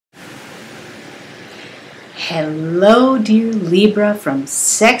Hello, dear Libra, from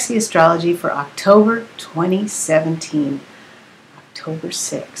Sexy Astrology for October 2017. October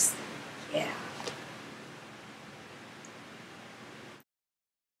 6th. Yeah.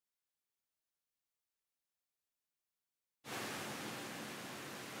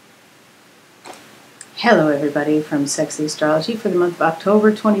 Hello, everybody, from Sexy Astrology for the month of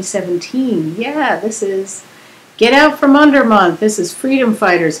October 2017. Yeah, this is Get Out From Under month. This is Freedom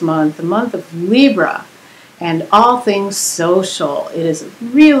Fighters month, the month of Libra, and all things social. It is a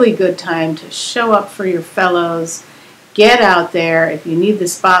really good time to show up for your fellows. Get out there. If you need the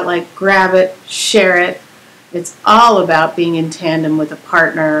spotlight, grab it, share it. It's all about being in tandem with a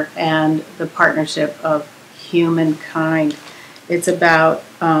partner and the partnership of humankind. It's about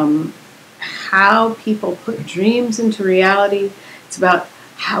how people put dreams into reality. It's about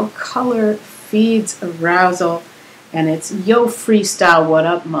how color feeds arousal. And it's Yo Freestyle What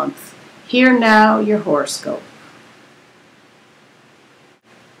Up month. Here now, your horoscope.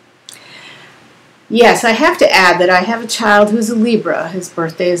 Yes, I have to add that I have a child who's a Libra. His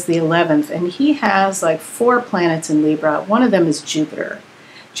birthday is the 11th, and he has like 4 planets in Libra. One of them is Jupiter.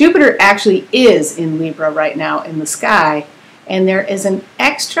 Jupiter actually is in Libra right now in the sky, and there is an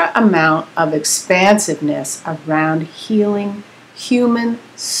extra amount of expansiveness around healing human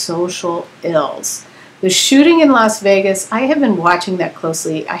social ills. The shooting in Las Vegas, I have been watching that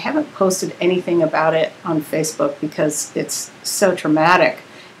closely. I haven't posted anything about it on Facebook because it's so traumatic,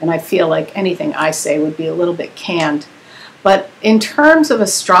 and I feel like anything I say would be a little bit canned. But in terms of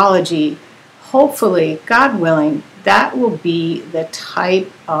astrology, hopefully, God willing, that will be the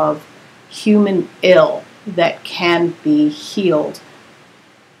type of human ill that can be healed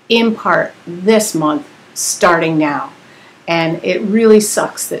in part this month, starting now. And it really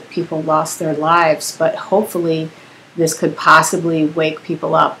sucks that people lost their lives, but hopefully this could possibly wake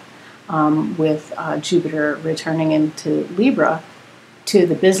people up with Jupiter returning into Libra to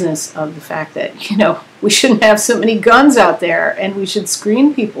the business of the fact that, you know, we shouldn't have so many guns out there and we should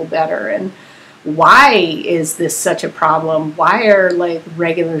screen people better. And why is this such a problem? Why are like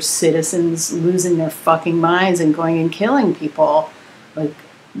regular citizens losing their fucking minds and going and killing people? Like,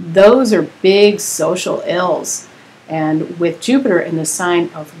 those are big social ills. And with Jupiter in the sign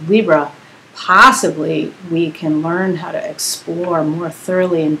of Libra, possibly we can learn how to explore more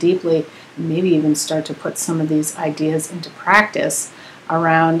thoroughly and deeply, and maybe even start to put some of these ideas into practice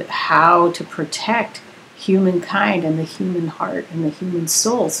around how to protect humankind and the human heart and the human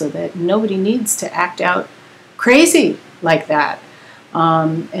soul so that nobody needs to act out crazy like that.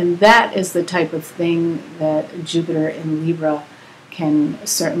 And that is the type of thing that Jupiter in Libra can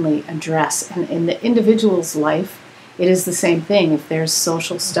certainly address. And in the individual's life, it is the same thing. If there's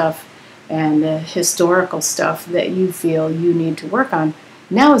social stuff and historical stuff that you feel you need to work on,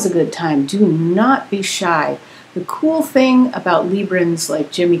 now is a good time. Do not be shy. The cool thing about Librans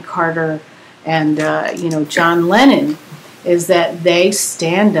like Jimmy Carter and John Lennon is that they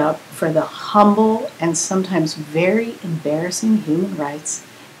stand up for the humble and sometimes very embarrassing human rights,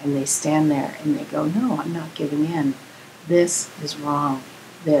 and they stand there and they go, no, I'm not giving in. This is wrong.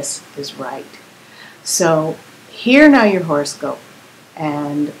 This is right. So hear now your horoscope,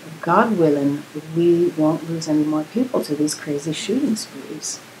 and God willing, we won't lose any more people to these crazy shooting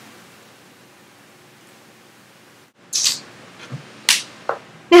sprees.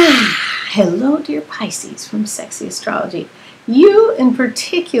 Hello, dear Pisces, from Sexy Astrology. You, in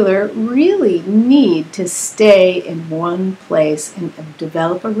particular, really need to stay in one place and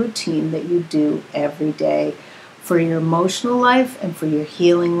develop a routine that you do every day for your emotional life and for your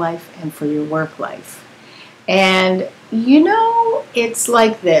healing life and for your work life. And, you know, it's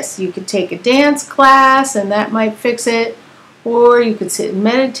like this. You could take a dance class and that might fix it. Or you could sit and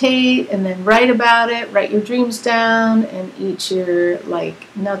meditate and then write about it, write your dreams down and eat your, like,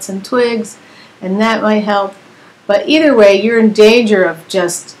 nuts and twigs, and that might help. But either way, you're in danger of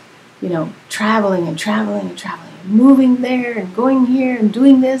just, you know, traveling and traveling and traveling, and moving there and going here and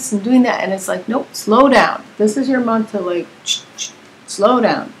doing this and doing that. And it's like, nope, slow down. This is your month to, like, slow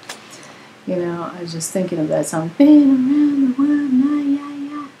down. You know, I was just thinking of that song. Been around the world, nah, yeah,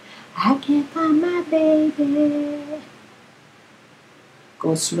 yeah. I can't find my baby.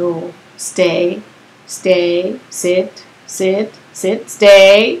 Go slow. Stay, stay, sit, sit, sit,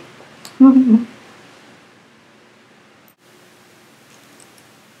 stay.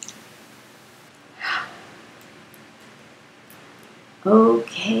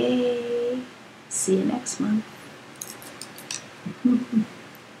 Okay. See you next month.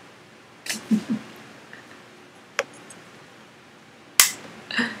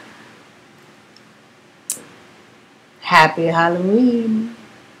 Happy Halloween.